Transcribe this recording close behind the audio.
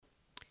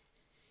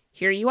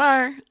Here you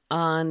are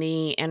on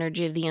the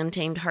Energy of the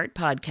Untamed Heart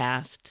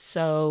podcast.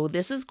 So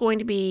this is going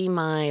to be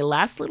my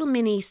last little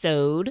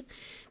mini-sode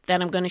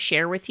that I'm going to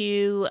share with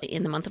you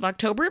in the month of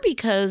October,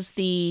 because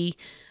the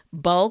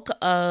bulk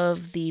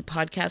of the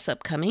podcast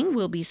upcoming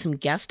will be some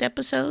guest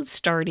episodes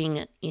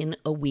starting in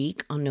a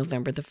week on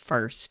November the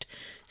 1st.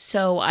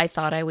 So I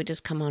thought I would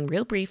just come on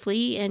real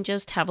briefly and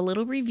just have a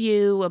little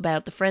review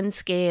about the friend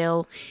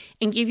scale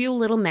and give you a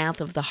little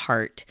math of the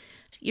heart.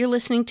 You're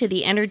listening to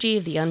the Energy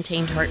of the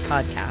Untamed Heart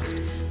podcast,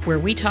 where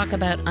we talk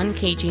about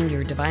uncaging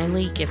your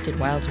divinely gifted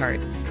wild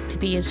heart to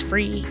be as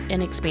free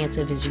and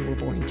expansive as you were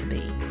born to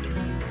be.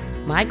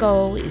 My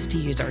goal is to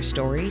use our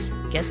stories,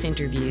 guest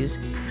interviews,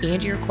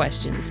 and your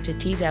questions to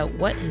tease out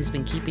what has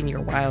been keeping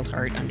your wild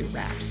heart under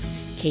wraps,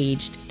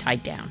 caged,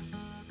 tied down.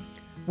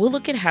 We'll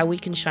look at how we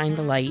can shine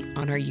the light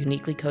on our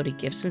uniquely coded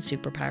gifts and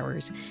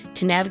superpowers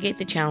to navigate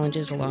the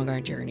challenges along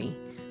our journey.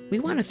 We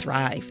want to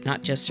thrive,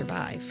 not just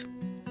survive.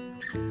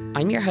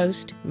 I'm your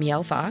host,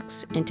 Mielle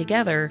Fox, and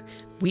together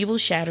we will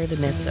shatter the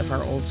myths of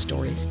our old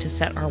stories to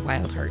set our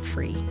wild heart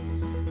free.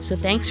 So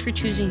thanks for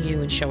choosing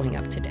you and showing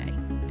up today.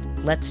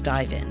 Let's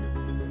dive in.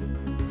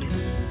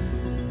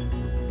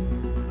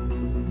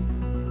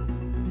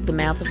 The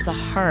mouth of the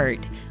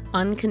heart,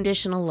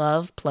 unconditional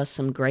love plus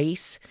some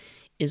grace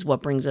is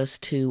what brings us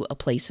to a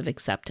place of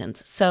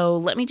acceptance. So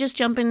let me just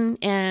jump in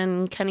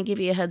and kind of give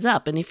you a heads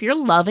up. And if you're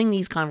loving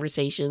these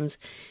conversations,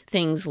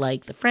 things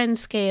like the friend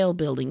scale,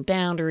 building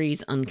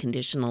boundaries,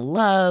 unconditional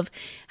love,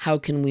 how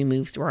can we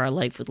move through our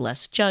life with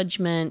less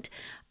judgment,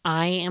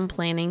 I am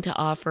planning to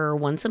offer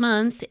once a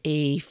month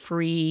a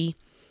free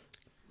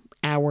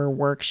hour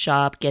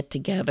workshop, get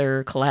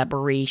together,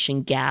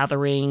 collaboration,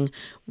 gathering,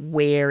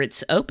 where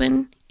it's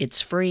open,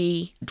 it's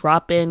free,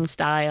 drop-in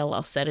style.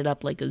 I'll set it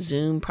up like a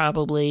Zoom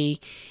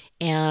probably,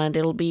 and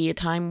it'll be a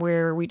time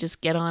where we just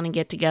get on and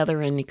get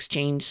together and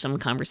exchange some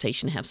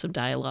conversation, have some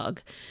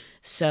dialogue.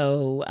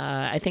 So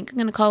I think I'm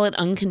going to call it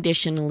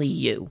Unconditionally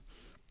You.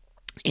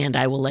 And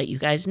I will let you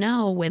guys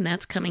know when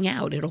that's coming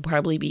out. It'll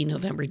probably be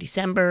November,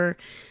 December.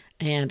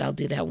 And I'll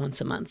do that once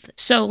a month.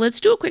 So let's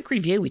do a quick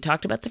review. We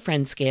talked about the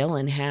friend scale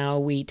and how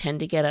we tend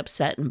to get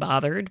upset and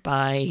bothered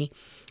by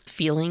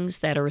feelings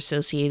that are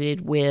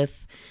associated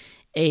with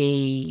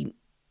an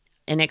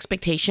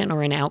expectation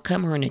or an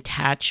outcome or an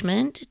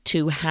attachment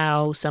to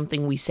how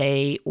something we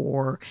say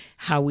or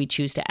how we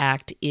choose to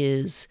act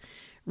is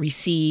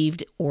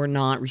received or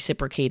not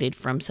reciprocated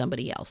from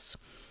somebody else.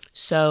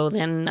 So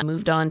then I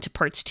moved on to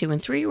parts 2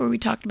 and 3, where we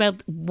talked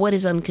about what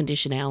is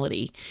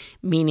unconditionality,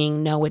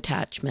 meaning no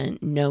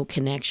attachment, no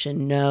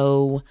connection,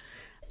 no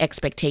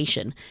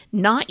expectation.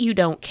 Not you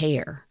don't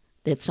care.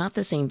 It's not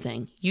the same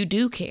thing. You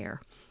do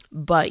care,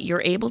 but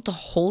you're able to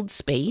hold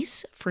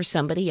space for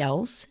somebody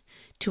else,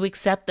 to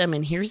accept them.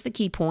 And here's the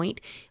key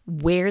point,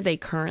 where they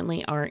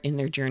currently are in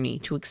their journey,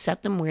 to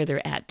accept them where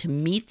they're at, to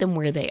meet them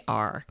where they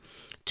are,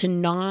 to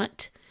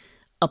not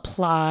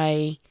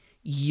apply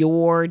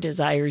your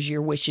desires,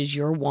 your wishes,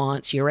 your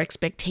wants, your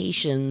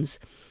expectations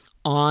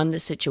on the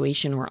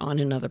situation or on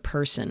another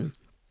person,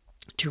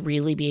 to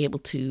really be able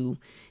to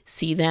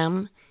see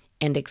them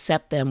and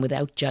accept them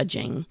without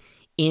judging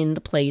in the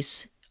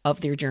place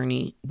of their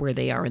journey where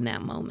they are in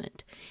that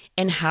moment.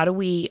 And how do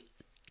we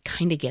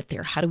kind of get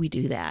there? How do we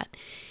do that?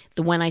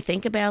 When I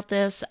think about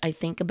this, I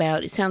think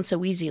about, it sounds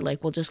so easy,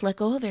 like, well, just let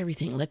go of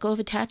everything, let go of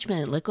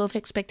attachment, let go of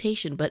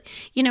expectation. But,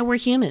 we're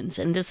humans,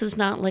 and this is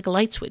not like a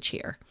light switch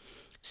here.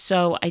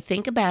 So I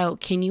think about,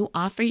 can you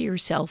offer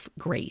yourself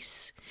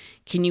grace?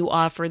 Can you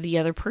offer the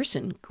other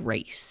person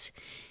grace?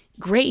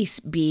 Grace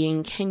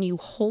being, can you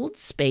hold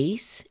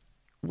space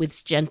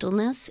with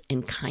gentleness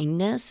and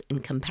kindness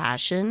and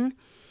compassion?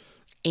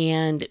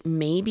 And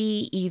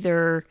maybe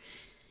either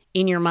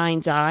in your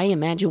mind's eye,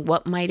 imagine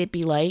what might it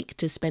be like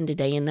to spend a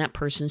day in that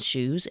person's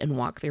shoes and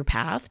walk their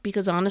path?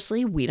 Because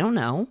honestly, we don't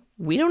know.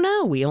 We don't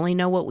know. We only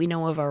know what we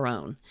know of our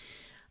own.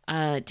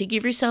 To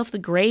give yourself the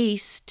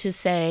grace to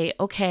say,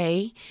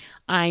 okay,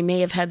 I may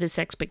have had this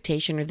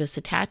expectation or this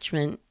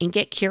attachment, and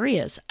get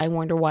curious. I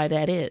wonder why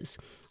that is.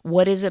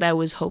 What is it I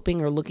was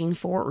hoping or looking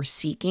for or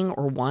seeking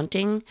or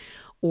wanting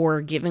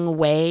or giving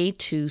away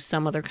to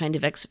some other kind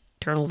of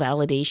external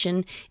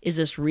validation? Is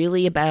this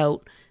really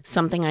about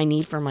something I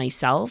need for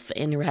myself?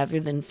 And rather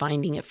than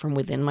finding it from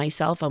within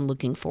myself, I'm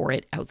looking for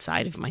it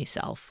outside of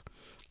myself.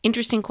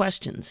 Interesting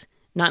questions.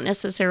 Not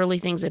necessarily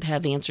things that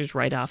have answers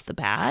right off the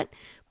bat,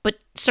 but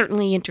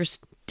certainly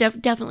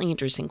definitely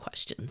interesting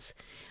questions.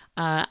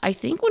 I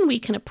think when we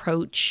can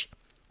approach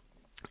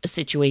a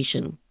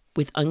situation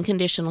with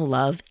unconditional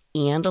love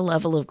and a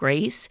level of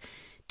grace,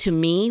 to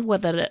me,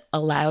 what that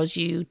allows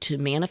you to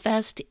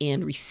manifest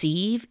and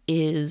receive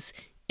is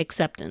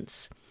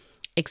acceptance.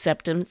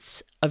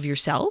 Acceptance of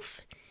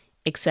yourself,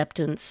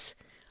 acceptance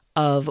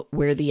of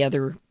where the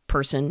other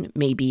person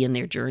may be in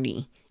their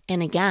journey.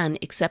 And again,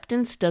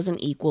 acceptance doesn't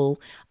equal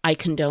I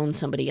condone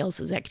somebody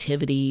else's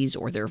activities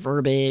or their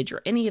verbiage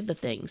or any of the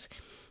things.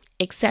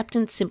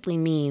 Acceptance simply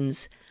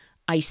means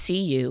I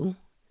see you,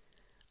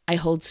 I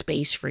hold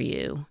space for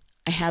you,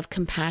 I have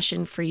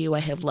compassion for you, I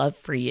have love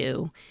for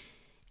you,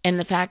 And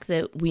the fact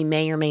that we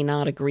may or may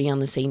not agree on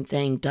the same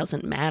thing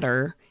doesn't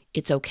matter.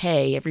 It's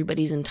okay.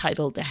 Everybody's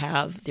entitled to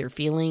have their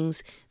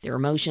feelings, their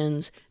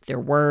emotions, their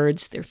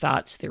words, their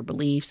thoughts, their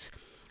beliefs.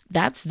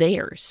 That's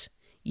theirs.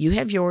 You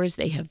have yours,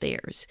 they have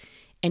theirs.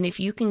 And if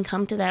you can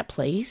come to that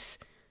place,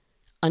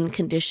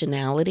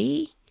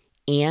 unconditionality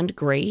and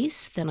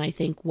grace, then I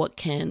think what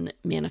can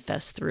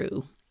manifest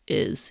through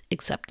is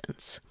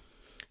acceptance.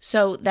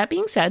 So that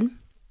being said,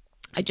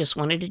 I just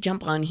wanted to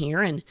jump on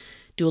here and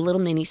do a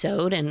little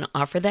mini-sode and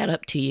offer that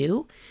up to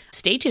you.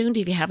 Stay tuned.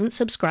 If you haven't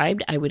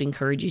subscribed, I would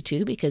encourage you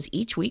to, because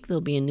each week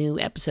there'll be a new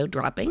episode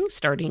dropping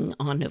starting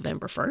on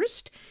November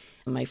 1st.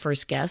 My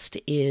first guest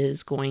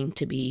is going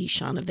to be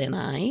Shauna Van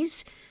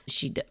Nuys.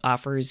 She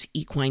offers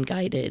equine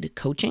guided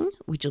coaching,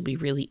 which will be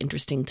really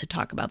interesting to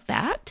talk about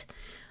that.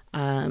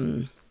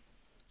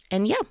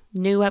 And yeah,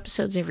 new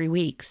episodes every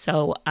week.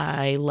 So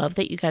I love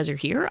that you guys are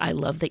here. I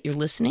love that you're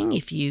listening.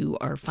 If you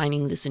are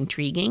finding this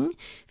intriguing,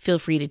 feel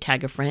free to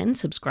tag a friend,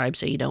 subscribe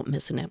so you don't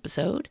miss an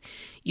episode.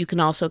 You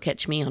can also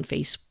catch me on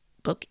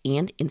Facebook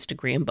and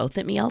Instagram, both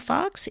at Miel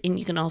Fox. And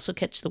you can also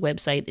catch the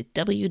website at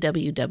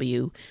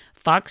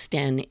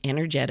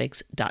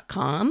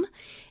www.foxdenenergetics.com.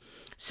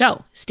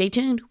 So stay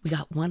tuned. We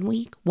got 1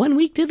 week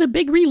to the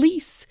big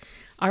release.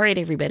 All right,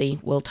 everybody.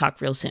 We'll talk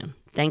real soon.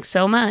 Thanks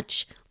so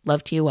much.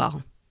 Love to you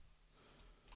all.